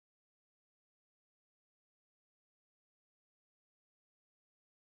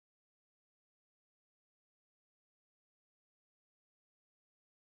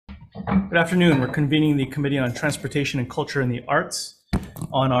Good afternoon. We're convening the Committee on Transportation and Culture and the Arts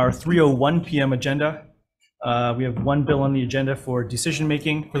on our 3:01 p.m. agenda. We have one bill on the agenda for decision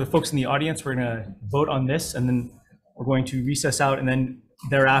making. For the folks in the audience, we're going to vote on this, and then we're going to recess out and then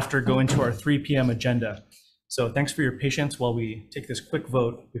thereafter go into our 3 p.m. agenda. So thanks for your patience while we take this quick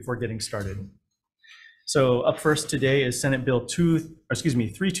vote before getting started. So up first today is Senate Bill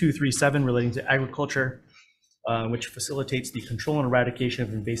 3237 relating to agriculture, which facilitates the control and eradication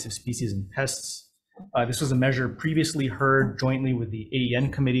of invasive species and pests. This was a measure previously heard jointly with the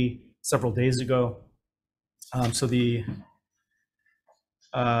AEN committee several days ago. So the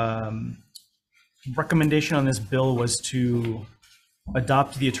recommendation on this bill was to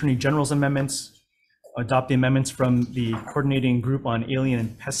adopt the Attorney General's amendments, adopt the amendments from the Coordinating Group on Alien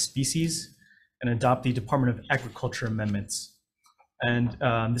and Pest Species, and adopt the Department of Agriculture amendments. And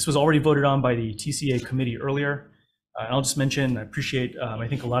this was already voted on by the TCA committee earlier. I'll just mention, I appreciate, I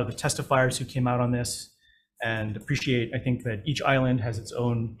think, a lot of the testifiers who came out on this, and appreciate, I think, that each island has its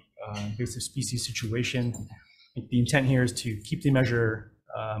own invasive species situation. I think the intent here is to keep the measure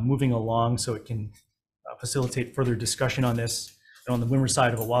moving along so it can facilitate further discussion on this. And on the Wimmer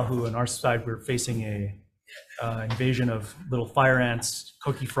side of Oahu, and our side, we're facing a invasion of little fire ants,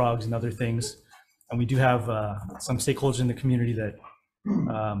 coqui frogs, and other things. And we do have some stakeholders in the community that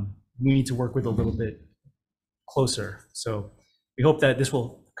we need to work with a little bit closer. So we hope that this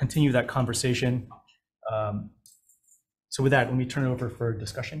will continue that conversation. So with that, let me turn it over for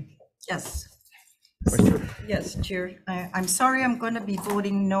discussion. Yes. Yes, Chair. I'm sorry, I'm going to be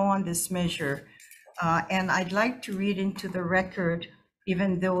voting no on this measure. And I'd like to read into the record,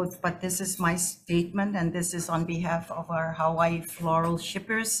 but this is my statement, and this is on behalf of our Hawai'i floral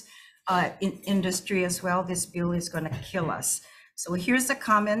shippers industry as well. This bill is going to kill us. So here's the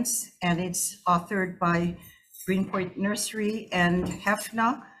comments, and it's authored by Greenpoint Nursery and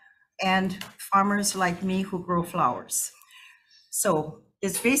Hefna and farmers like me who grow flowers. So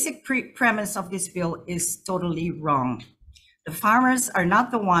this basic premise of this bill is totally wrong. The farmers are not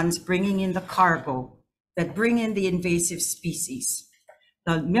the ones bringing in the cargo that bring in the invasive species.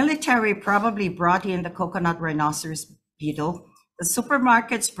 The military probably brought in the coconut rhinoceros beetle. The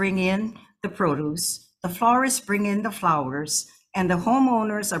supermarkets bring in the produce. The florists bring in the flowers, and the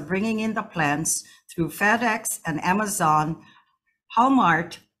homeowners are bringing in the plants through FedEx and Amazon,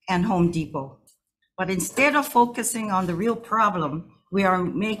 Walmart, and Home Depot. But instead of focusing on the real problem, we are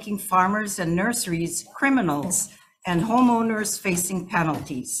making farmers and nurseries criminals and homeowners facing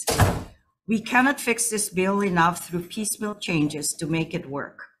penalties. We cannot fix this bill enough through piecemeal changes to make it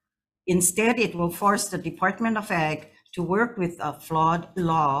work. Instead, it will force the Department of Ag to work with a flawed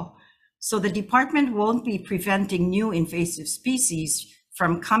law, so the department won't be preventing new invasive species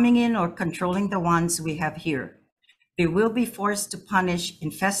from coming in or controlling the ones we have here. They will be forced to punish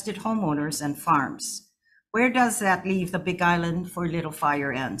infested homeowners and farms. Where does that leave the Big Island for little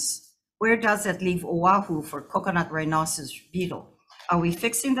fire ants? Where does that leave Oahu for coconut rhinoceros beetle? Are we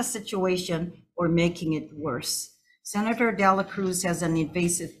fixing the situation or making it worse? Senator Dela Cruz has an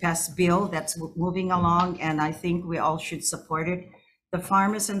invasive pest bill that's moving along, and I think we all should support it. The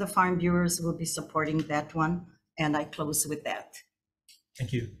farmers and the farm bureaus will be supporting that one, and I close with that.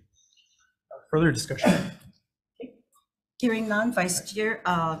 Thank you. Further discussion? Hearing none, Vice Chair,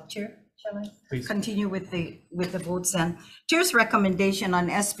 Chair, shall I Please continue with the votes then? Chair's recommendation on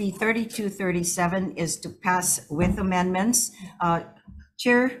SB 3237 is to pass with amendments.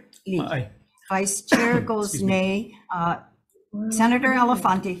 Chair Lee. Aye. Vice Chair goes nay. Senator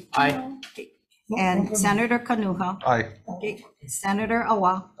Elefante. Aye. Okay. And Senator Kanuha. Aye. Okay. Senator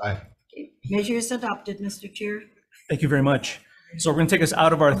Awa. Aye. Okay. Measure is adopted, Mr. Chair. Thank you very much. So we're going to take us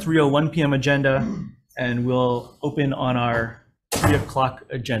out of our 3:01 p.m. agenda, and we'll open on our 3 o'clock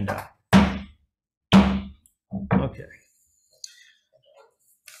agenda. Okay.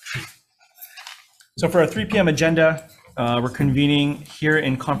 So for our 3 p.m. agenda, we're convening here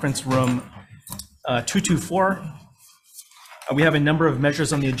in conference room 224. We have a number of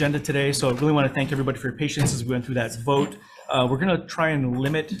measures on the agenda today, so I really want to thank everybody for your patience as we went through that vote. We're going to try and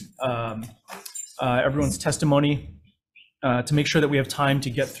limit everyone's testimony to make sure that we have time to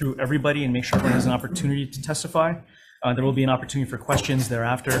get through everybody and make sure everyone has an opportunity to testify. There will be an opportunity for questions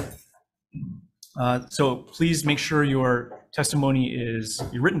thereafter. So please make sure your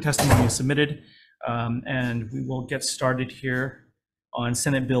written testimony is submitted, and we will get started here on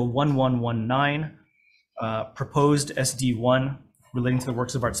Senate Bill 1119, proposed SD1 relating to the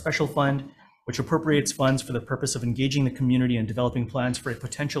Works of Art Special Fund, which appropriates funds for the purpose of engaging the community and developing plans for a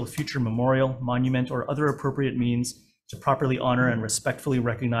potential future memorial, monument, or other appropriate means to properly honor and respectfully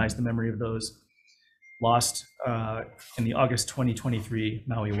recognize the memory of those lost in the August 2023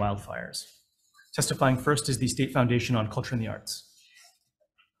 Maui wildfires. Testifying first is the State Foundation on Culture and the Arts.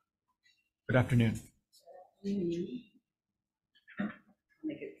 Good afternoon.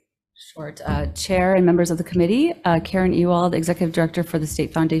 Short. Chair and members of the committee, Karen Ewald, Executive Director for the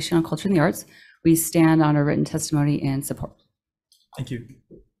State Foundation on Culture and the Arts. We stand on our written testimony and support. Thank you.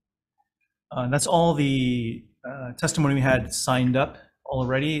 That's all the testimony we had signed up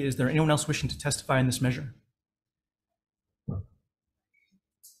already. Is there anyone else wishing to testify in this measure?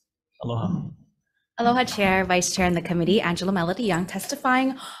 Aloha. Aloha, Chair, Vice Chair, and the committee, Angela Melody Young,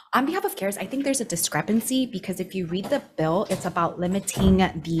 testifying on behalf of CARES. I think there's a discrepancy because if you read the bill, it's about limiting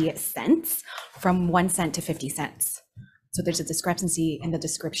the cents from 1 cent to 50 cents. So there's a discrepancy in the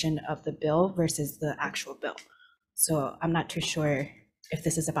description of the bill versus the actual bill. So I'm not too sure if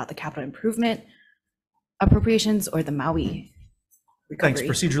this is about the capital improvement appropriations or the Maui recovery.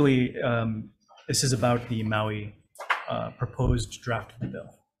 Thanks. Procedurally, this is about the Maui proposed draft of the bill.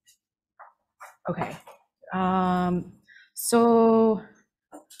 Okay, so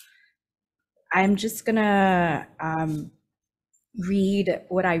I'm just gonna read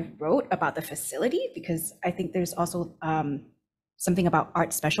what I wrote about the facility because I think there's also something about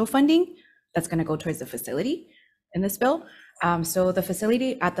art special funding that's gonna go towards the facility in this bill. So the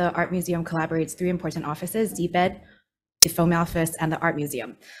facility at the Art Museum collaborates 3 important offices: DBED, the Film Office, and the Art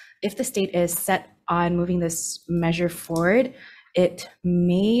Museum. If the state is set on moving this measure forward, it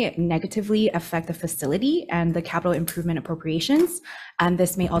may negatively affect the facility and the capital improvement appropriations, and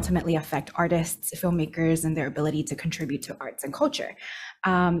this may ultimately affect artists, filmmakers, and their ability to contribute to arts and culture.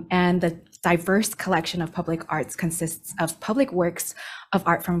 And the diverse collection of public arts consists of public works of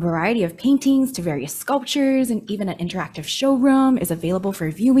art from a variety of paintings to various sculptures, and even an interactive showroom is available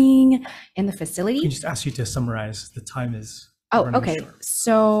for viewing in the facility. Can I just ask you to summarize? The time is okay. short.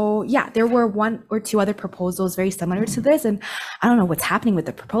 So yeah, there were 1 or 2 other proposals very similar to this, and I don't know what's happening with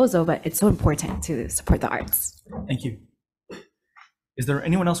the proposal, but it's so important to support the arts. Thank you. Is there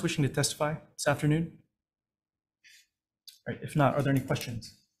anyone else wishing to testify this afternoon? All right, if not, are there any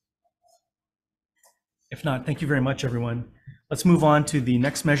questions? If not, thank you very much, everyone. Let's move on to the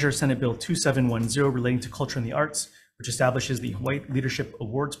next measure, Senate Bill 2710, relating to culture and the arts, which establishes the Hawai'i Leadership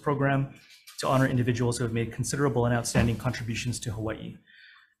Awards Program to honor individuals who have made considerable and outstanding contributions to Hawaii.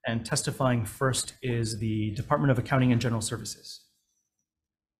 And testifying first is the Department of Accounting and General Services.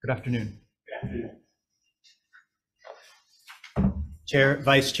 Good afternoon. Good afternoon. Chair,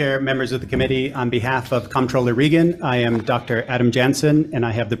 Vice Chair, members of the committee, on behalf of Comptroller Regan, I am Dr. Adam Jansen, and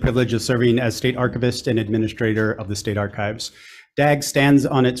I have the privilege of serving as State Archivist and Administrator of the State Archives. DAG stands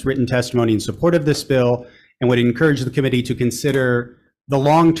on its written testimony in support of this bill and would encourage the committee to consider the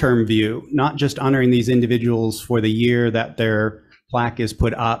long-term view, not just honoring these individuals for the year that their plaque is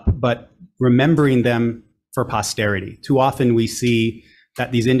put up, but remembering them for posterity. Too often we see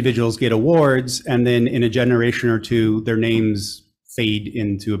that these individuals get awards and then in a generation or two, their names fade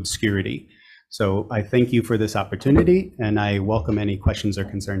into obscurity. So I thank you for this opportunity, and I welcome any questions or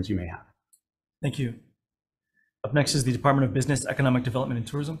concerns you may have. Thank you. Up next is the Department of Business, Economic Development, and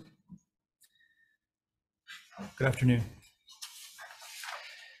Tourism. Good afternoon.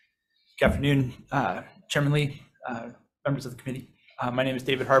 Good afternoon, Chairman Lee, members of the committee. My name is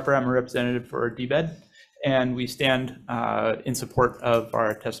David Harper. I'm a representative for DBED, and we stand in support of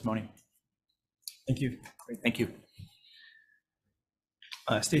our testimony. Thank you. Great, thank you.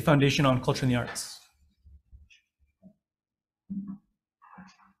 State Foundation on Culture and the Arts.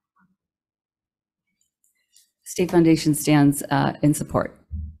 State Foundation stands in support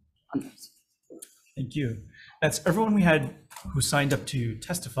on this. Thank you. That's everyone we had who signed up to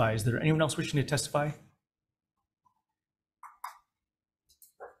testify. Is there anyone else wishing to testify?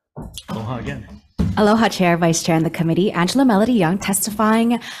 Aloha again. Aloha, Chair, Vice Chair, and the committee, Angela Melody Young,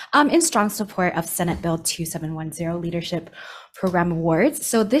 testifying in strong support of Senate Bill 2710 Leadership Program Awards.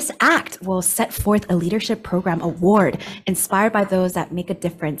 So this act will set forth a leadership program award inspired by those that make a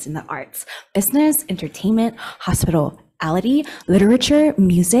difference in the arts, business, entertainment, hospitality, literature,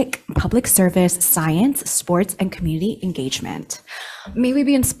 music, public service, science, sports, and community engagement. May we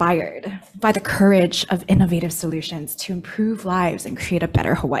be inspired by the courage of innovative solutions to improve lives and create a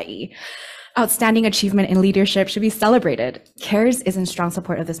better Hawaii. Outstanding achievement in leadership should be celebrated. CARES is in strong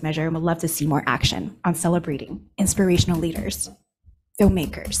support of this measure and would love to see more action on celebrating inspirational leaders,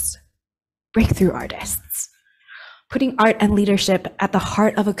 filmmakers, breakthrough artists. Putting art and leadership at the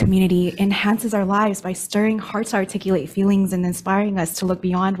heart of a community enhances our lives by stirring hearts to articulate feelings and inspiring us to look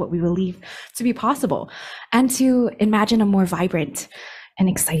beyond what we believe to be possible and to imagine a more vibrant and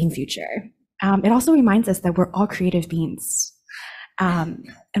exciting future. It also reminds us that we're all creative beings.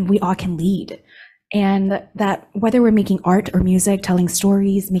 And we all can lead and that whether we're making art or music, telling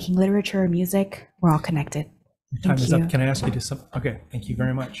stories, making literature or music, we're all connected. Time is you. up. Can I ask you to okay, thank you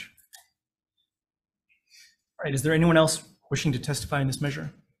very much. All right, is there anyone else wishing to testify in this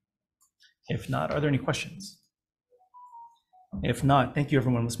measure? If not, are there any questions? If not, thank you,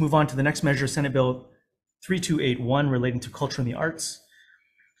 everyone. Let's move on to the next measure, Senate Bill 3281, relating to culture and the arts,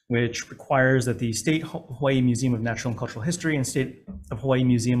 which requires that the State Hawaii Museum of Natural and Cultural History and State of Hawaii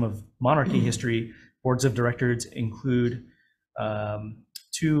Museum of Monarchy History boards of directors include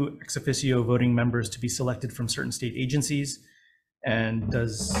 2 ex officio voting members to be selected from certain state agencies, and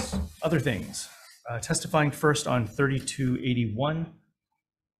does other things. Testifying first on 3281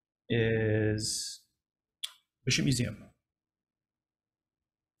 is Bishop Museum.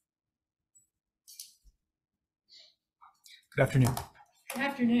 Good afternoon. Good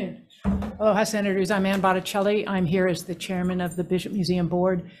afternoon. Aloha, Senators. I'm Ann Botticelli. I'm here as the chairman of the Bishop Museum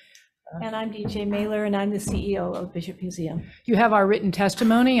Board. And I'm DJ Mailer, and I'm the CEO of Bishop Museum. You have our written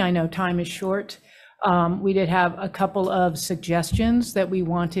testimony. I know time is short. We did have a couple of suggestions that we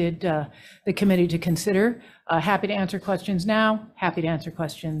wanted the committee to consider. Happy to answer questions now, happy to answer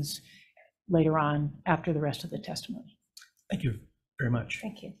questions later on after the rest of the testimony. Thank you very much.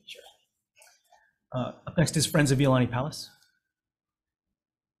 Thank you. Sure. Up next is Friends of Iolani Palace.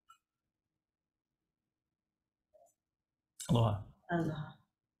 Aloha. Aloha.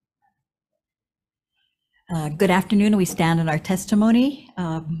 Good afternoon. We stand in our testimony.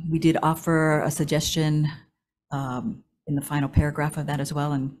 We did offer a suggestion in the final paragraph of that as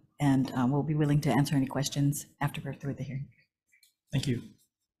well, and we'll be willing to answer any questions after we're through the hearing. Thank you.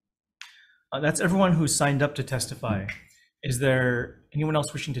 That's everyone who signed up to testify. Is there anyone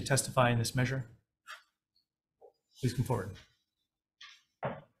else wishing to testify in this measure? Please come forward.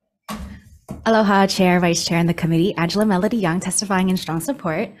 Aloha, Chair, Vice Chair, and the committee. Angela Melody Young, testifying in strong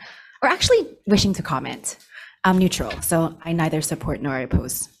support, or actually wishing to comment. I'm neutral, so I neither support nor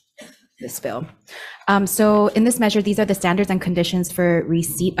oppose this bill. So in this measure, these are the standards and conditions for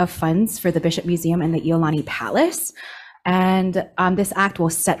receipt of funds for the Bishop Museum and the Iolani Palace. And this act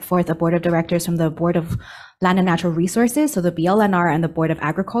will set forth a board of directors from the Board of Land and Natural Resources, so the BLNR, and the Board of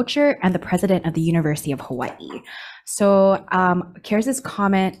Agriculture, and the president of the University of Hawaii. So CARES'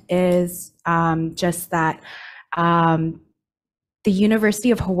 comment is just that the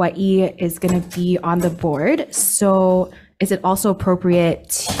University of Hawaii is going to be on the board. So is it also appropriate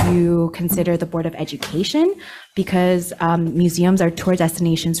to consider the Board of Education, because museums are tour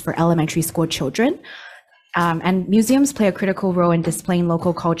destinations for elementary school children? And museums play a critical role in displaying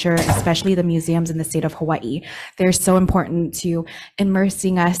local culture, especially the museums in the state of Hawaii. They're so important to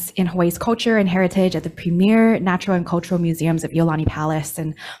immersing us in Hawaii's culture and heritage at the premier natural and cultural museums of Iolani Palace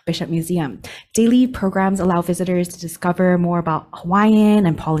and Bishop Museum. Daily programs allow visitors to discover more about Hawaiian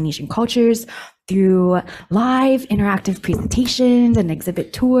and Polynesian cultures through live interactive presentations and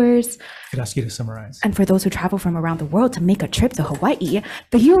exhibit tours. I could ask you to summarize. And for those who travel from around the world to make a trip to Hawaii,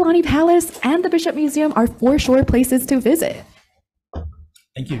 the Iolani Palace and the Bishop Museum are for-sure places to visit.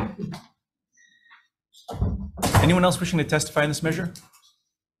 Thank you. Anyone else wishing to testify in this measure?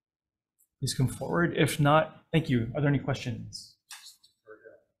 Please come forward. If not, thank you. Are there any questions?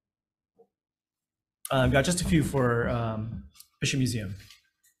 I've got just a few for Bishop Museum.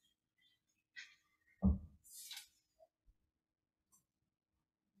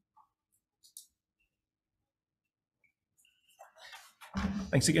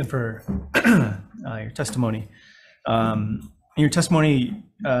 Thanks again for your testimony. In your testimony,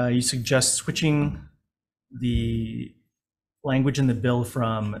 you suggest switching the language in the bill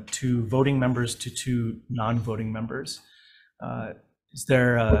from 2 voting members to 2 non-voting members. Is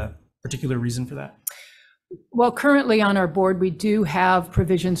there a particular reason for that? Well, currently on our board, we do have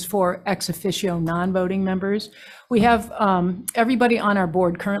provisions for ex officio non-voting members. We have everybody on our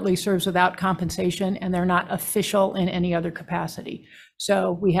board currently serves without compensation, and they're not official in any other capacity.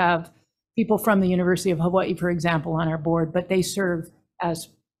 So we have people from the University of Hawaii, for example, on our board, but they serve as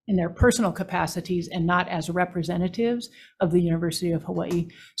in their personal capacities and not as representatives of the University of Hawaii.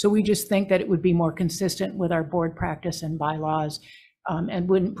 So we just think that it would be more consistent with our board practice and bylaws, and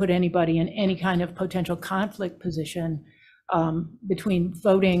wouldn't put anybody in any kind of potential conflict position between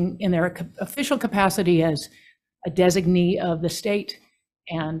voting in their official capacity as a designee of the state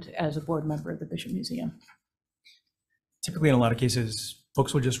and as a board member of the Bishop Museum. Typically, in a lot of cases,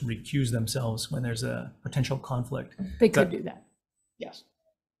 folks will just recuse themselves when there's a potential conflict. They could do that, yes.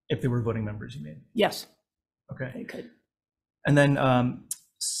 If they were voting members, you mean? Yes. Okay. They could. And then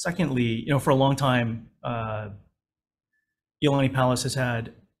secondly, for a long time, Iolani Palace has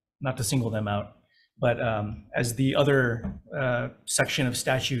had, not to single them out, But as the other section of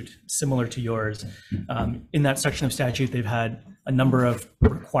statute similar to yours, in that section of statute, they've had a number of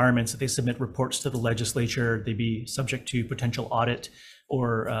requirements that they submit reports to the legislature, they be subject to potential audit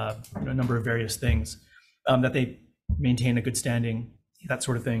or a number of various things, that they maintain a good standing, that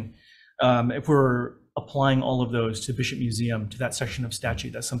sort of thing. If we're applying all of those to Bishop Museum, to that section of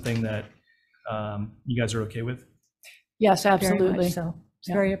statute, that's something that you guys are okay with? Yes, Very much absolutely. so. It's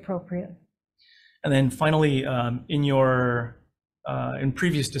very appropriate. And then finally, in your in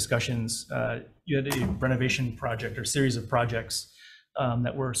previous discussions, you had a renovation project or series of projects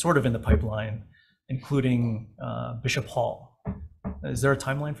that were sort of in the pipeline, including Bishop Hall. Is there a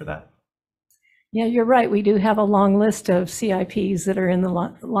timeline for that? Yeah, you're right. We do have a long list of CIPs that are in the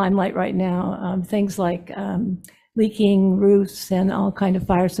limelight right now. Things like leaking roofs and all kind of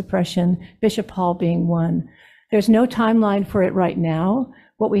fire suppression, Bishop Hall being one. There's no timeline for it right now.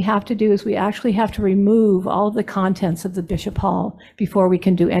 What we have to do is we actually have to remove all of the contents of the Bishop Hall before we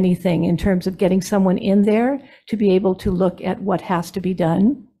can do anything in terms of getting someone in there to be able to look at what has to be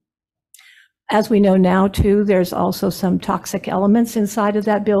done. As we know now too, there's also some toxic elements inside of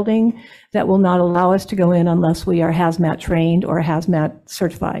that building that will not allow us to go in unless we are hazmat trained or hazmat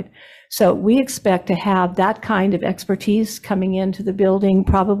certified. So we expect to have that kind of expertise coming into the building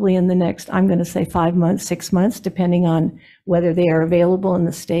probably in the next, I'm going to say 5 months, 6 months, depending on whether they are available in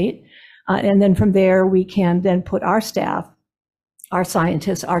the state. And then from there, we can then put our staff, our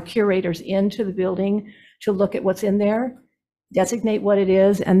scientists, our curators into the building to look at what's in there, designate what it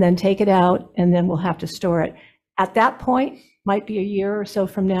is, and then take it out, and then we'll have to store it. At that point, might be a year or so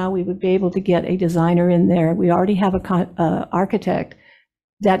from now, we would be able to get a designer in there. We already have a architect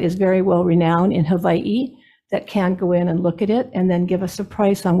that is very well renowned in Hawai'i that can go in and look at it and then give us a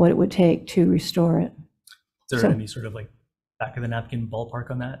price on what it would take to restore it. Is there any sort of like back of the napkin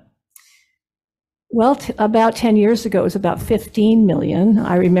ballpark on that? Well, about 10 years ago, it was about 15 million.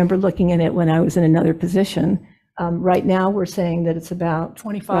 I remember looking at it when I was in another position. Right now, we're saying that it's about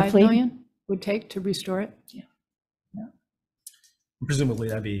 25 roughly million would take to restore it? Yeah. Presumably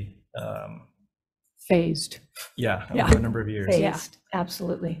that'd be, Phased. yeah, Yeah. over a number of years. phased. Yeah.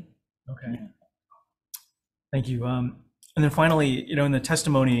 Absolutely. Okay. Thank you. And then finally, in the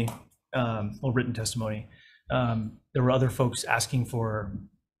testimony, written testimony, there were other folks asking for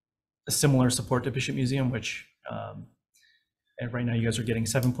a similar support to Bishop Museum, which and right now you guys are getting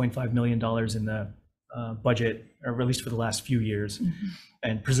 $7.5 million in the budget, or at least for the last few years. Mm-hmm.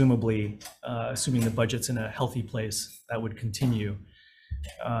 And presumably, assuming the budget's in a healthy place, that would continue.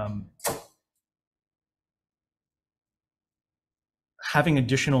 Having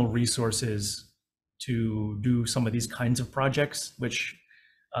additional resources to do some of these kinds of projects, which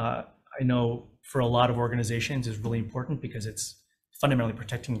I know for a lot of organizations is really important because it's fundamentally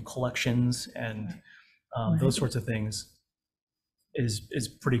protecting collections and those sorts of things, is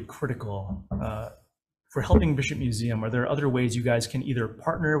pretty critical. For helping Bishop Museum, are there other ways you guys can either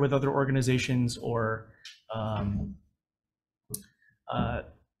partner with other organizations or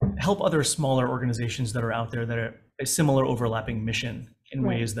help other smaller organizations that are out there that are a similar overlapping mission in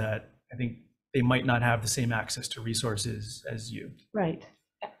Right. ways that I think they might not have the same access to resources as you? Right.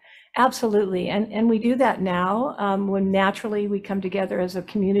 Absolutely. And we do that now when naturally we come together as a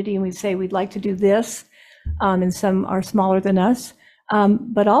community and we say we'd like to do this, and some are smaller than us.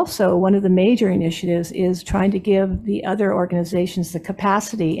 But also one of the major initiatives is trying to give the other organizations the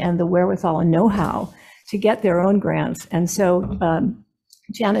capacity and the wherewithal and know-how to get their own grants. And so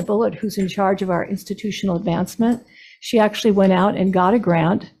Janet Bullitt, who's in charge of our institutional advancement, she actually went out and got a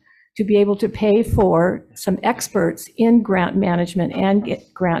grant to be able to pay for some experts in grant management and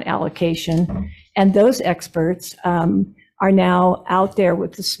get grant allocation. And those experts are now out there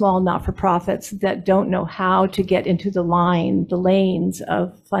with the small not-for-profits that don't know how to get into the lanes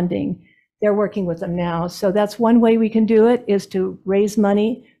of funding. They're working with them now. So that's one way we can do it, is to raise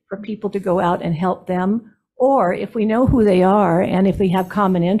money for people to go out and help them. Or if we know who they are and if we have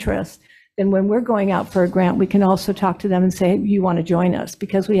common interests, then when we're going out for a grant, we can also talk to them and say, you want to join us,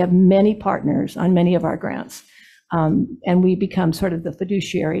 because we have many partners on many of our grants. And we become sort of the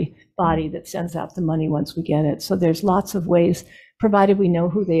fiduciary body that sends out the money once we get it. So there's lots of ways, provided we know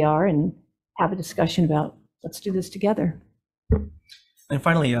who they are and have a discussion about, let's do this together. And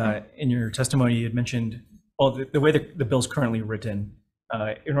finally, in your testimony, you had mentioned, well, the way the bill's currently written,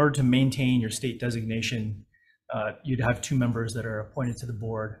 in order to maintain your state designation, you'd have 2 members that are appointed to the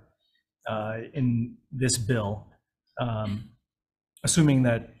board in this bill, assuming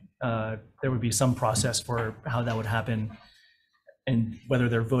that there would be some process for how that would happen and whether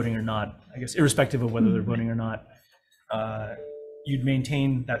they're voting or not. I guess irrespective of whether they're voting or not, you'd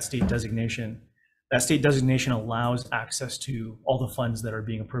maintain that state designation. that state designation allows access to all the funds that are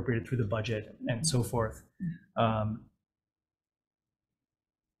being appropriated through the budget and so forth.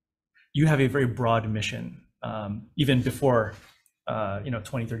 You have a very broad mission, even before,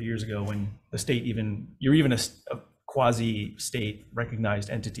 20, 30 years ago, when the state you're even a quasi-state recognized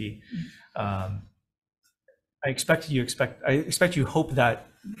entity. I expect you hope that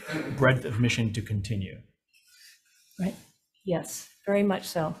breadth of mission to continue. Right. Yes, very much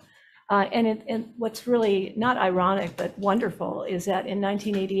so. And what's really not ironic, but wonderful, is that in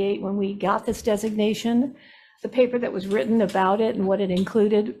 1988, when we got this designation, the paper that was written about it and what it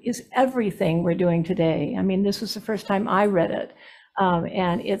included is everything we're doing today. I mean, this was the first time I read it.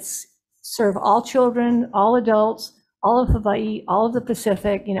 And it's serve all children, all adults, all of Hawaii, all of the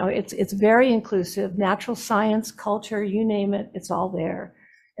Pacific. It's very inclusive, natural science, culture, you name it, it's all there.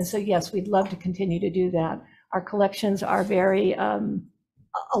 And so, yes, we'd love to continue to do that. Our collections are very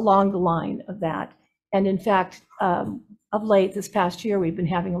along the line of that. And in fact, of late, this past year, we've been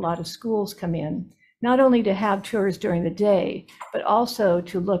having a lot of schools come in, not only to have tours during the day, but also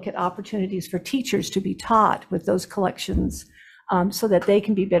to look at opportunities for teachers to be taught with those collections so that they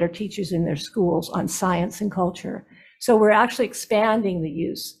can be better teachers in their schools on science and culture. So we're actually expanding the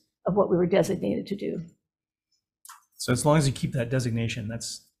use of what we were designated to do. So as long as you keep that designation,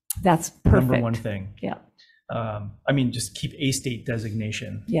 that's perfect. Number one thing. Yeah. Just keep a state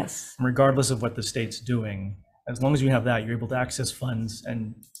designation. Yes. Regardless of what the state's doing, as long as you have that, you're able to access funds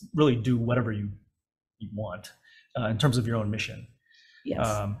and really do whatever you want in terms of your own mission.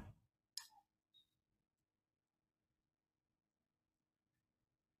 Yes.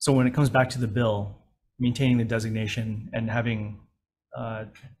 So when it comes back to the bill, maintaining the designation and having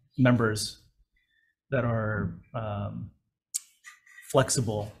members that are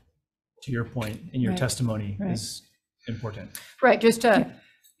flexible, to your point in your testimony, is important. Right, just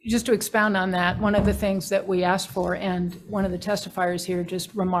to expound on that, one of the things that we asked for, and one of the testifiers here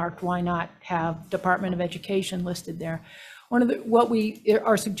just remarked, why not have Department of Education listed there? What we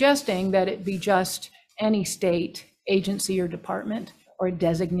are suggesting that it be just any state agency or department or a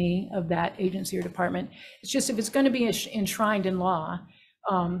designee of that agency or department. It's just if it's going to be enshrined in law,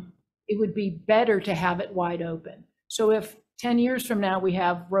 it would be better to have it wide open. So if 10 years from now we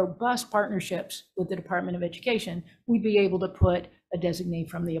have robust partnerships with the Department of Education, we'd be able to put a designee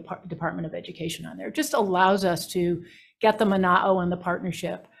from the Department of Education on there. It just allows us to get the mana'o and the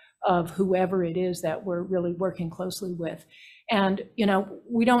partnership of whoever it is that we're really working closely with. And,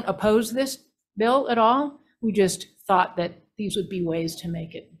 we don't oppose this bill at all. We just thought that these would be ways to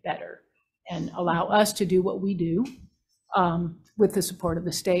make it better and allow us to do what we do with the support of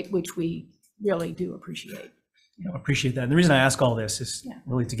the state, which we really do appreciate. Appreciate that. And the reason I ask all this is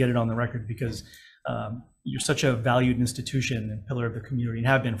really to get it on the record, because you're such a valued institution and pillar of the community and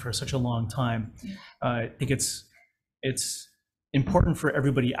have been for such a long time. I think it's important for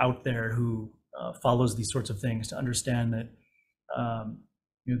everybody out there who follows these sorts of things to understand that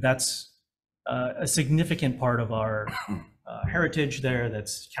that's a significant part of our heritage there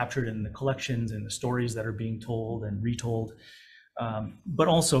that's captured in the collections and the stories that are being told and retold, but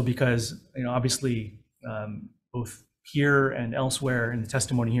also because, obviously, both here and elsewhere in the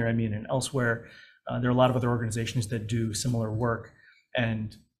testimony here, and elsewhere, there are a lot of other organizations that do similar work.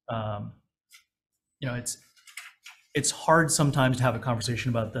 And, it's hard sometimes to have a conversation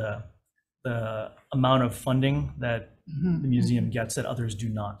about the amount of funding that the museum gets that others do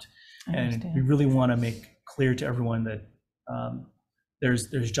not. And we really want to make clear to everyone that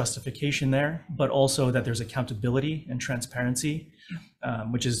there's justification there, but also that there's accountability and transparency,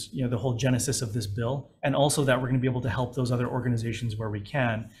 which is the whole genesis of this bill, and also that we're going to be able to help those other organizations where we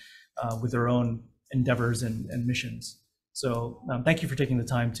can with their own endeavors and missions. So thank you for taking the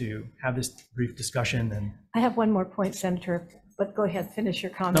time to have this brief discussion. And I have one more point, Senator, but go ahead, finish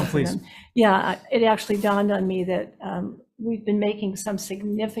your comment. No, please. Yeah, it actually dawned on me that we've been making some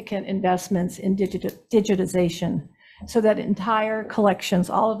significant investments in digitization, so that entire collections,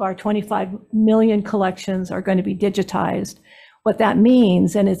 all of our 25 million collections, are going to be digitized. What that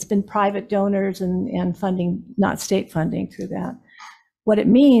means, and it's been private donors and funding, not state funding through that. What it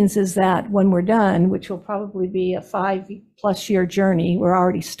means is that when we're done, which will probably be a 5+ year journey, we're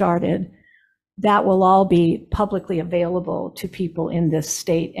already started, that will all be publicly available to people in this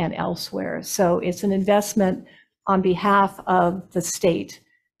state and elsewhere. So it's an investment on behalf of the state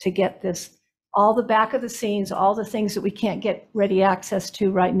to get this, all the back of the scenes, all the things that we can't get ready access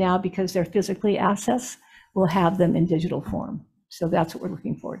to right now because they're physically accessed, we'll have them in digital form. So that's what we're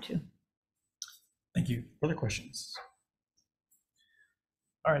looking forward to. thank you. Further questions?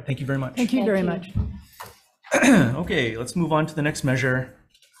 All right, thank you very much. Thank you very much. Okay, let's move on to the next measure.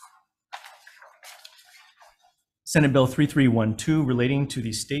 Senate Bill 3312 relating to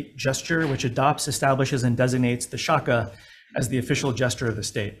the state gesture, which adopts, establishes, and designates the shaka as the official gesture of the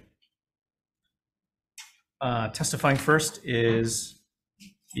state. Testifying first is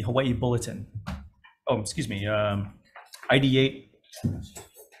the Hawaii Bulletin. Oh, excuse me, ID8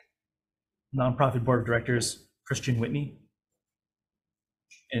 Nonprofit Board of Directors, Christian Whitney.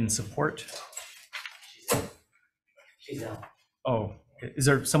 In support. She's ill. Oh, okay. Is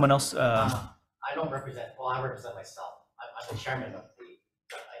there someone else? I don't represent, well, I represent myself. I'm the chairman of the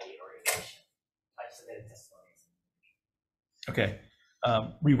ID organization. I submitted testimony. Okay.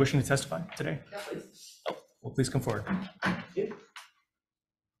 Were you wishing to testify today? Yeah, please. Oh, well, please come forward. Thank you.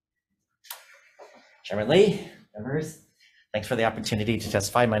 Chairman Lee, members, thanks for the opportunity to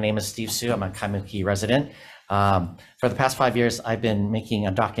testify. My name is Steve Su. I'm a Kaimuki resident. For the past 5 years, I've been making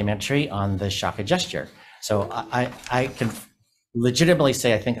a documentary on the shaka gesture. So I can legitimately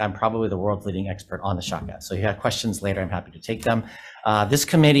say I think I'm probably the world's leading expert on the shaka. So if you have questions later, I'm happy to take them. This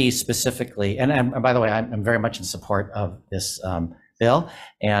committee specifically, and by the way, I'm very much in support of this bill,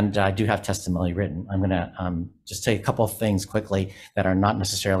 and I do have testimony written. I'm gonna just say a couple of things quickly that are not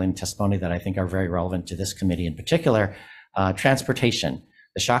necessarily in testimony that I think are very relevant to this committee in particular. Transportation.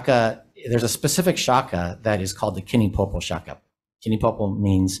 The shaka, there's a specific shaka that is called the Kinipopo shaka. Kinipopo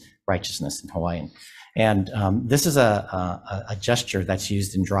means righteousness in Hawaiian. And this is a gesture that's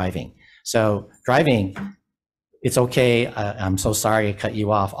used in driving. So driving, it's okay, I'm so sorry I cut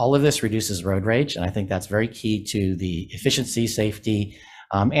you off. All of this reduces road rage, and I think that's very key to the efficiency, safety,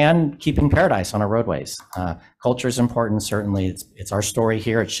 and keeping paradise on our roadways. Culture is important, certainly. It's our story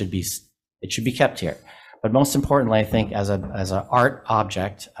here. It should be kept here. But most importantly, I think as an art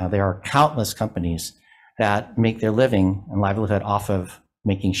object, there are countless companies that make their living and livelihood off of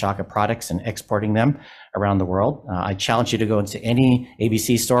making shaka products and exporting them around the world. I challenge you to go into any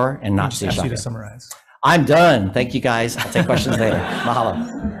ABC store and not see shaka. To summarize. I'm done. Thank you, guys. I'll take questions later.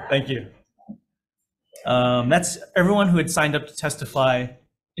 Mahalo. Thank you. That's everyone who had signed up to testify.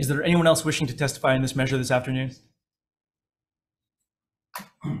 Is there anyone else wishing to testify in this measure this afternoon?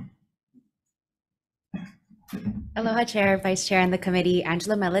 Aloha Chair, Vice Chair, and the committee,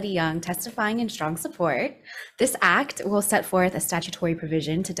 Angela Melody Young, testifying in strong support. This act will set forth a statutory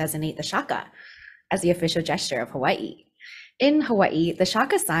provision to designate the shaka as the official gesture of Hawaii. In Hawaii, the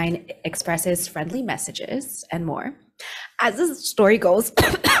shaka sign expresses friendly messages and more. As the story goes,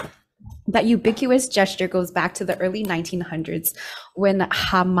 that ubiquitous gesture goes back to the early 1900s when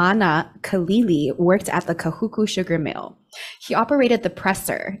Hamana Kalili worked at the Kahuku sugar mill. He operated the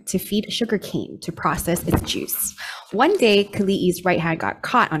presser to feed sugarcane to process its juice. One day, Kalili's right hand got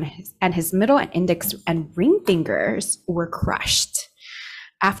caught and his middle and index and ring fingers were crushed.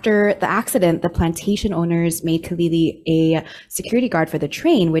 After the accident, the plantation owners made Kalili a security guard for the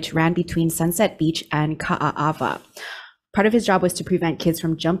train, which ran between Sunset Beach and Ka'aava. Part of his job was to prevent kids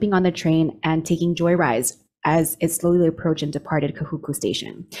from jumping on the train and taking joyrides as it slowly approached and departed Kahuku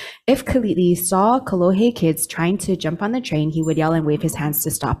Station. If Kalili saw Kolohe kids trying to jump on the train, he would yell and wave his hands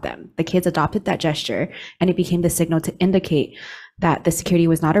to stop them. The kids adopted that gesture, and it became the signal to indicate that the security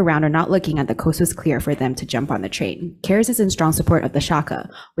was not around or not looking and the coast was clear for them to jump on the train. CARES is in strong support of the shaka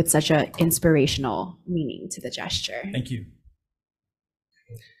with such an inspirational meaning to the gesture. Thank you.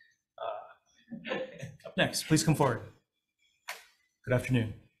 Up next, please come forward. Good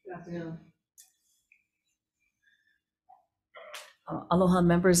afternoon. Good afternoon. Aloha,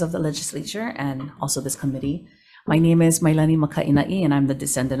 members of the legislature and also this committee. My name is Mailani Makaina'i, and I'm the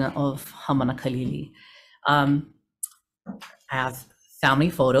descendant of Hamana Kalili. I have family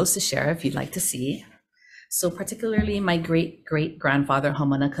photos to share if you'd like to see. So particularly my great-great-grandfather,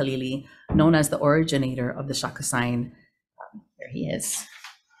 Hamana Kalili, known as the originator of the shaka sign. There he is.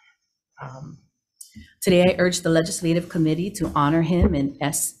 Today, I urge the Legislative Committee to honor him in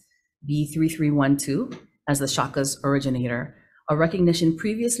SB 3312 as the shaka's originator, a recognition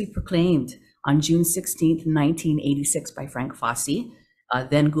previously proclaimed on June 16, 1986 by Frank Fossey,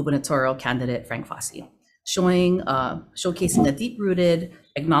 then gubernatorial candidate Frank Fossey, showcasing a deep-rooted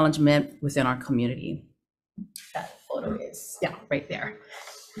acknowledgement within our community. That photo is, right there.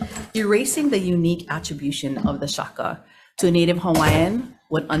 Erasing the unique attribution of the shaka to a Native Hawaiian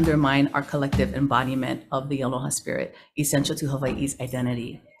would undermine our collective embodiment of the aloha spirit, essential to Hawaii's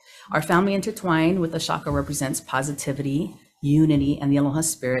identity. Our family intertwined with the shaka represents positivity, unity, and the aloha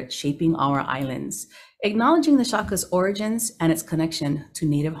spirit shaping our islands. Acknowledging the shaka's origins and its connection to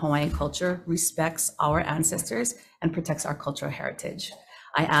Native Hawaiian culture respects our ancestors and protects our cultural heritage.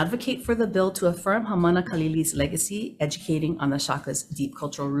 I advocate for the bill to affirm Hamana Kalili's legacy, educating on the shaka's deep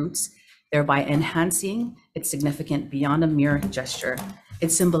cultural roots, thereby enhancing its significance beyond a mere gesture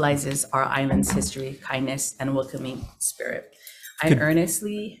It symbolizes our island's history, kindness, and welcoming spirit. I Could-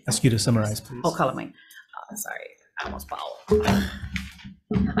 earnestly, Ask you to summarize, please. oh, Calamine, sorry, I almost bowed.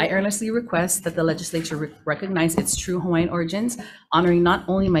 I earnestly request that the legislature recognize its true Hawaiian origins, honoring not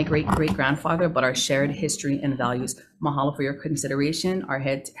only my great-great-grandfather, but our shared history and values. Mahalo for your consideration, our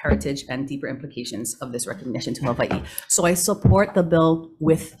heritage, and deeper implications of this recognition to Hawaii. So I support the bill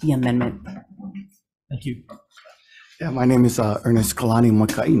with the amendment. Thank you. Yeah, my name is Ernest Kalani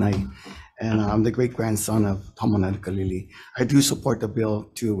Makainai, and I'm the great-grandson of Tamana Kalili. I do support the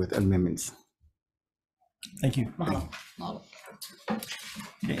bill too with amendments. Thank you. Mahalo. Mahalo.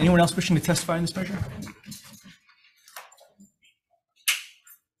 Okay, anyone else wishing to testify in this measure?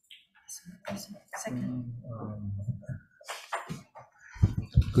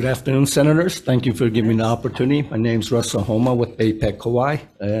 Good afternoon, Senators. Thank you for giving me the opportunity. My name's Russell Homa with APEC Hawaii,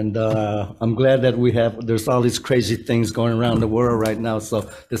 and I'm glad that there's all these crazy things going around the world right now, so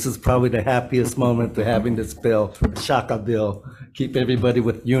this is probably the happiest moment to having this bill, the Shaka bill, keep everybody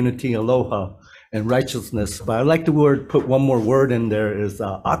with unity, aloha, and righteousness. But I like to put one more word in there is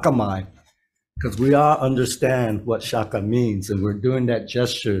akamai, because we all understand what Shaka means, and we're doing that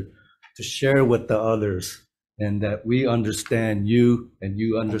gesture to share with the others, and that we understand you and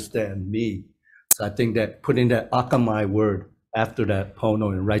you understand me. So I think that putting that akamai word after that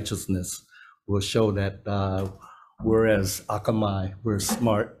pono and righteousness will show that we're as akamai, we're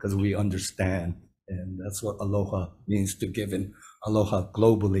smart because we understand. And that's what aloha means, to give in aloha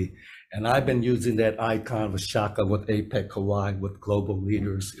globally. And I've been using that icon with Shaka with APEC Hawaii, with global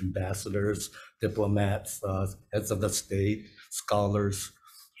leaders, ambassadors, diplomats, heads of the state, scholars,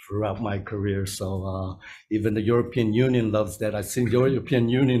 throughout my career. So even the European Union loves that. I've seen European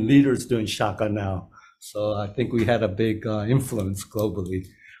Union leaders doing Shaka now. So I think we had a big influence globally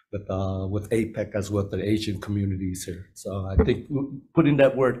with APEC as well, the Asian communities here. So I think putting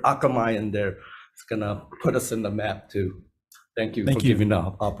that word akamai in there is gonna put us in the map too. Thank you for giving the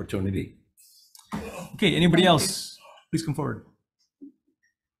opportunity. Okay, anybody else? Please come forward.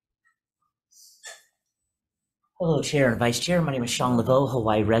 Hello, Chair and Vice Chair. My name is Sean Laveau,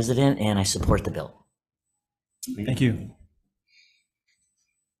 Hawaii resident, and I support the bill. Thank you.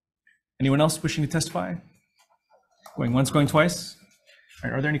 Anyone else wishing to testify? Going once, going twice? All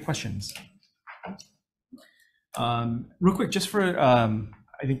right, are there any questions? Real quick, just for,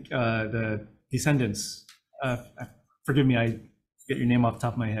 I think the descendants, forgive me, I get your name off the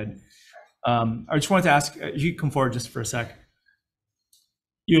top of my head. I just wanted to ask, you come forward just for a sec.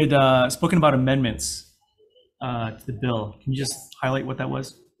 You had spoken about amendments to the bill. Can you just highlight what that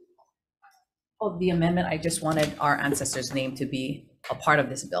was? Oh, the amendment, I just wanted our ancestor's name to be a part of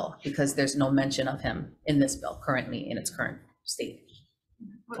this bill because there's no mention of him in this bill currently in its current state.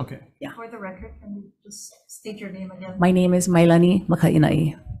 Okay. Yeah. For the record, can you just state your name again? My name is Mailani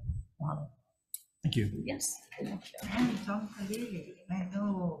Makainai. Thank you. Yes. I'm Tom Kalili. I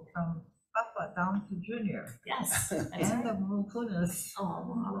know from Papa down to Junior. Yes. And the Mukunas. Oh,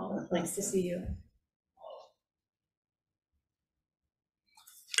 wow. Nice to see you.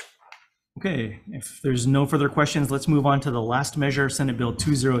 Okay, if there's no further questions, let's move on to the last measure, Senate Bill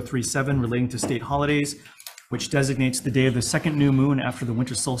 2037, relating to state holidays, which designates the day of the second new moon after the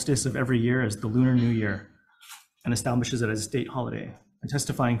winter solstice of every year as the Lunar New Year and establishes it as a state holiday. And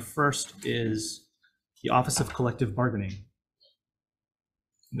testifying first is the Office of Collective Bargaining.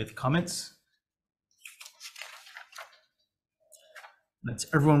 With comments? That's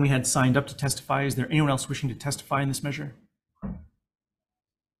everyone we had signed up to testify. Is there anyone else wishing to testify in this measure?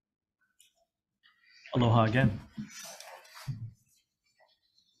 Aloha again.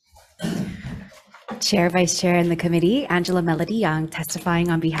 Chair, Vice Chair, and the committee, Angela Melody Young,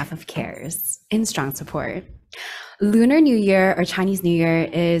 testifying on behalf of CARES in strong support. Lunar New Year, or Chinese New Year,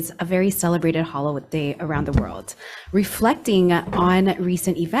 is a very celebrated holiday around the world. Reflecting on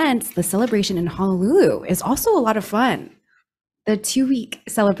recent events, the celebration in Honolulu is also a lot of fun. The 2-week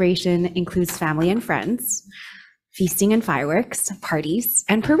celebration includes family and friends, feasting and fireworks, parties,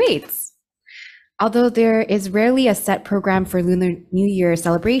 and parades. Although there is rarely a set program for Lunar New Year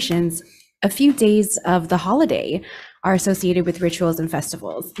celebrations, a few days of the holiday are associated with rituals and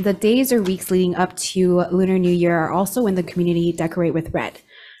festivals. The days or weeks leading up to Lunar New Year are also when the community decorate with red.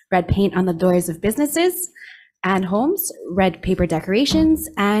 Red paint on the doors of businesses and homes, red paper decorations,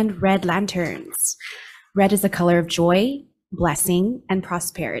 and red lanterns. Red is the color of joy, blessing, and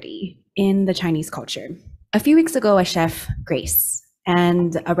prosperity in the Chinese culture. A few weeks ago, a chef, Grace,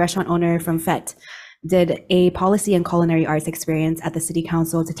 and a restaurant owner from FET did a policy and culinary arts experience at the city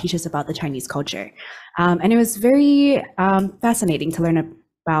council to teach us about the Chinese culture. And it was very fascinating to learn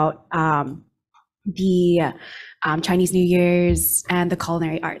about the Chinese New Year's, and the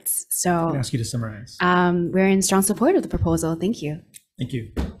culinary arts. I'm So gonna ask you to summarize. we're in strong support of the proposal. Thank you. Thank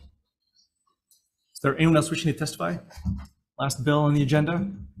you. Is there anyone else wishing to testify? Last bill on the agenda?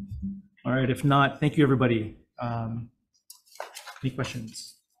 All right, if not, thank you, everybody. Any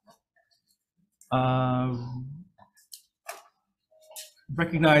questions?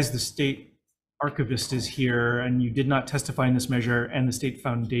 Recognize the state archivist is here, and you did not testify in this measure, and the state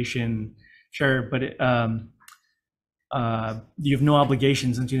foundation chair, but you have no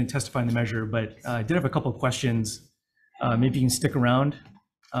obligations since you didn't testify in the measure, but I did have a couple of questions. Maybe you can stick around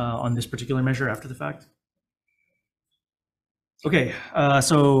on this particular measure after the fact. Okay,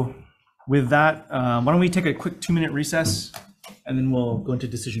 so with that, why don't we take a quick 2-minute recess, and then we'll go into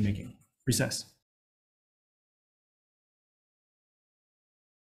decision making. Recess.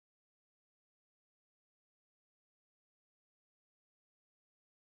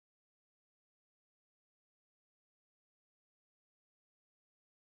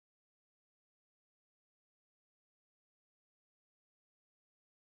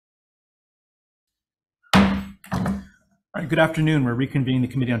 All right, good afternoon. We're reconvening the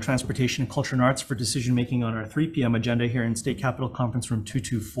Committee on Transportation, Culture, and Arts for decision-making on our 3 p.m. agenda here in State Capitol Conference Room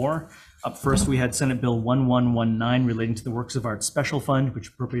 224. Up first, we had Senate Bill 1119 relating to the Works of Art Special Fund, which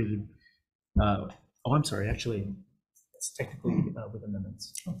appropriated, I'm sorry, actually, it's technically with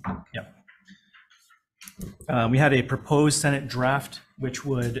amendments. Yeah. We had a proposed Senate draft, which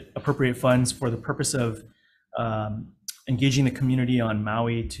would appropriate funds for the purpose of engaging the community on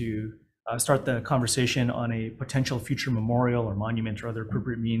Maui to start the conversation on a potential future memorial or monument or other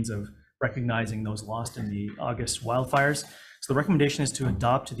appropriate means of recognizing those lost in the August wildfires. So the recommendation is to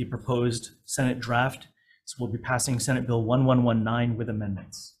adopt the proposed Senate draft. So we'll be passing Senate Bill 1119 with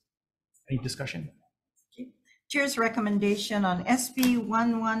amendments. Any discussion? Chair's recommendation on SB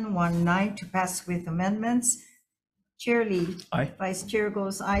 1119 to pass with amendments. Chair Lee. Aye. Vice Chair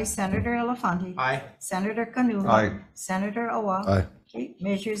goes aye. Senator Elafante. Aye. Senator Kanuma. Aye. Senator Awa. Aye. Okay,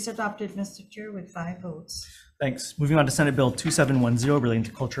 measure is adopted, Mr. Chair, with 5 votes. Thanks. Moving on to Senate Bill 2710 relating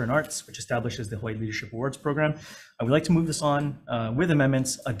to culture and arts, which establishes the Hawaii Leadership Awards Program. I would like to move this on with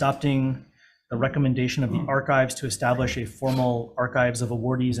amendments adopting the recommendation of the archives to establish a formal archives of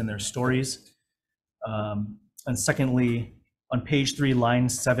awardees and their stories. And secondly, on page 3, line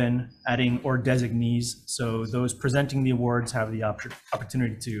 7, adding or designees. So those presenting the awards have the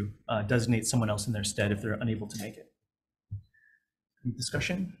opportunity to designate someone else in their stead if they're unable to make it. Any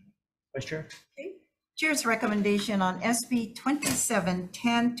discussion, Vice Chair? Okay. Chair's recommendation on SB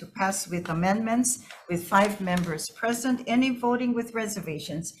 2710 to pass with amendments with 5 members present. Any voting with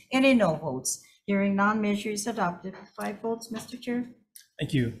reservations? Any no votes? Hearing none, measure is adopted with 5 votes, Mr. Chair.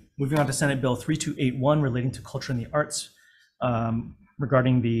 Thank you. Moving on to Senate Bill 3281 relating to culture and the arts,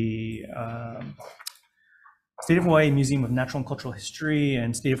 regarding the State of Hawaii Museum of Natural and Cultural History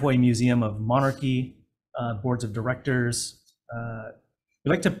and State of Hawaii Museum of Monarchy boards of directors.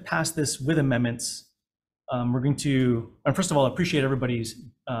 We'd like to pass this with amendments. We're going to, and first of all, appreciate everybody's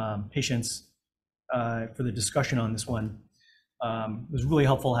patience for the discussion on this one. It was really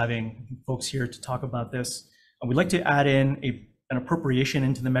helpful having folks here to talk about this. We'd like to add in an appropriation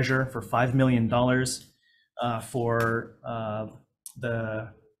into the measure for $5 million for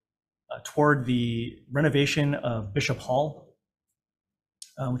toward the renovation of Bishop Hall,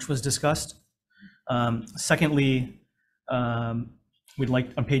 which was discussed. Secondly, we'd like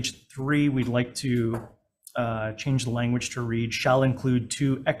on page 3, we'd like to change the language to read, shall include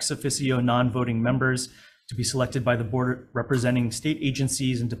 2 ex officio non-voting members to be selected by the board representing state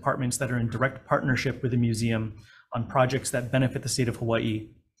agencies and departments that are in direct partnership with the museum on projects that benefit the state of Hawaii.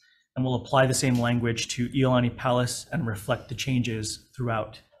 And we'll apply the same language to Iolani Palace and reflect the changes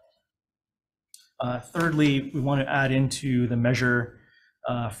throughout. Thirdly, we want to add into the measure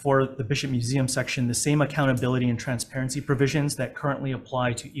for the Bishop Museum section the same accountability and transparency provisions that currently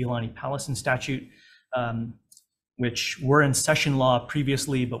apply to Iolani Palace in statute, which were in session law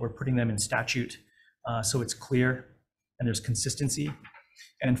previously, but we're putting them in statute so it's clear and there's consistency.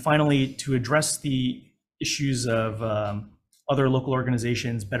 And finally, to address the issues of other local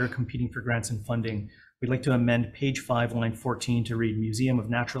organizations better competing for grants and funding, we'd like to amend page 5, line 14 to read Museum of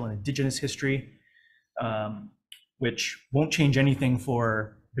Natural and Indigenous History, which won't change anything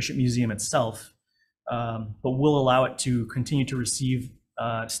for Bishop Museum itself, but will allow it to continue to receive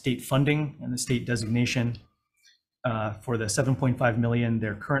state funding and the state designation for the $7.5 million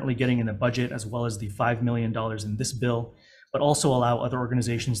they're currently getting in the budget, as well as the $5 million in this bill, but also allow other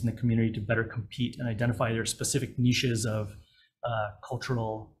organizations in the community to better compete and identify their specific niches of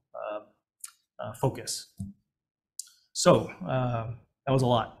cultural focus. So that was a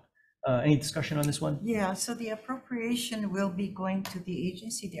lot. Any discussion on this one? Yeah, so the appropriation will be going to the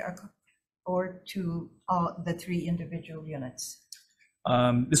agency, or to the 3 individual units?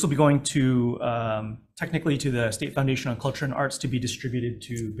 This will be going to, technically to the State Foundation on Culture and Arts to be distributed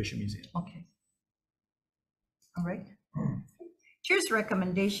to Bishop Museum. Okay. All right. Chair's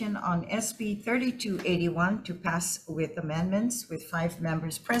recommendation on SB 3281 to pass with amendments with 5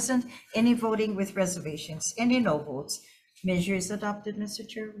 members present, any voting with reservations, any no votes. Measure is adopted, Mr.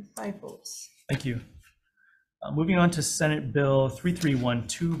 Chair, with 5 votes. Thank you. Moving on to Senate Bill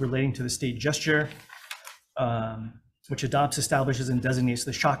 3312 relating to the state gesture, which adopts, establishes, and designates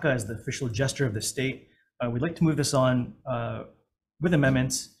the shaka as the official gesture of the state. We'd like to move this on with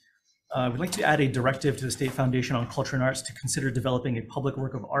amendments. We'd like to add a directive to the State Foundation on Culture and Arts to consider developing a public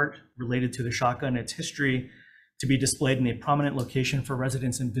work of art related to the shaka and its history to be displayed in a prominent location for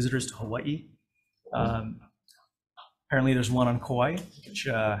residents and visitors to Hawaii. Apparently there's one on Kauai, which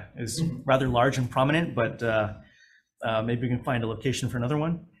is rather large and prominent, but maybe we can find a location for another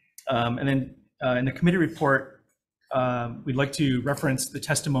one. And then in the committee report, we'd like to reference the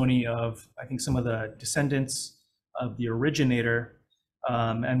testimony of, I think, some of the descendants of the originator,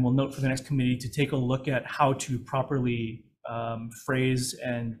 and we'll note for the next committee to take a look at how to properly phrase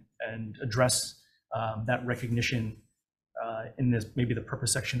and address that recognition in this, maybe the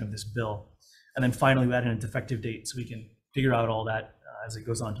purpose section of this bill. And then finally, we add in a defective date so we can figure out all that as it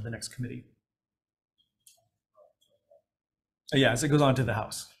goes on to the next committee. Yeah, as it goes on to the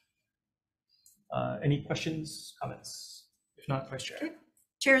House. Any questions, comments? If not, Vice Chair. Okay.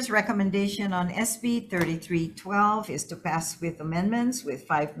 Chair's recommendation on SB 3312 is to pass with amendments with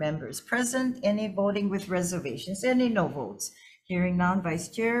 5 members present, any voting with reservations, any no votes. Hearing none,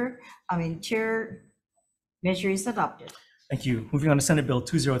 Chair, measure is adopted. Thank you. Moving on to Senate Bill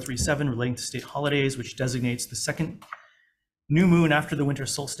 2037 relating to state holidays, which designates the second new moon after the winter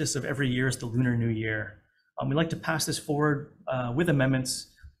solstice of every year as the Lunar New Year. We'd like to pass this forward with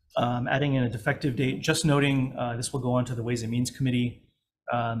amendments, adding in a defective date, just noting this will go on to the Ways and Means Committee,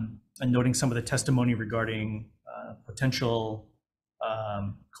 and noting some of the testimony regarding potential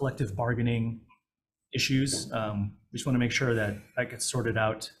collective bargaining issues. We just want to make sure that that gets sorted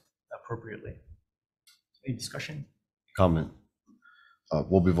out appropriately. Any discussion? Comment.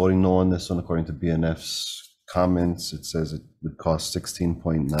 We'll be voting no on this one according to BNF's comments. It says it would cost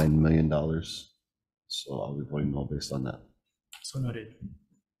 $16.9 million. So I'll be voting no based on that. So noted.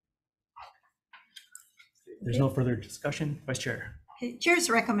 There's no further discussion. Vice Chair. Okay. Chair's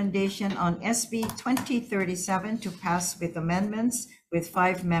recommendation on SB 2037 to pass with amendments with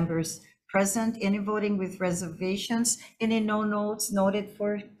 5 members present, any voting with reservations, any no notes noted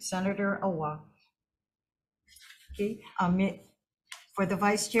for Senator Awa. Okay, for the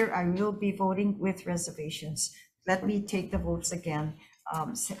Vice Chair, I will be voting with reservations. Let me take the votes again.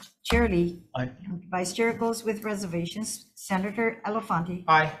 Chair Lee. Aye. Vice Chair goes with reservations. Senator Elefante.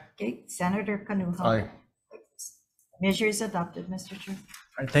 Aye. Okay, Senator Kanuha. Aye. Measure is adopted, Mr. Chair.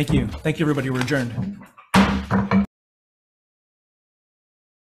 All right, thank you. Thank you, everybody. We're adjourned.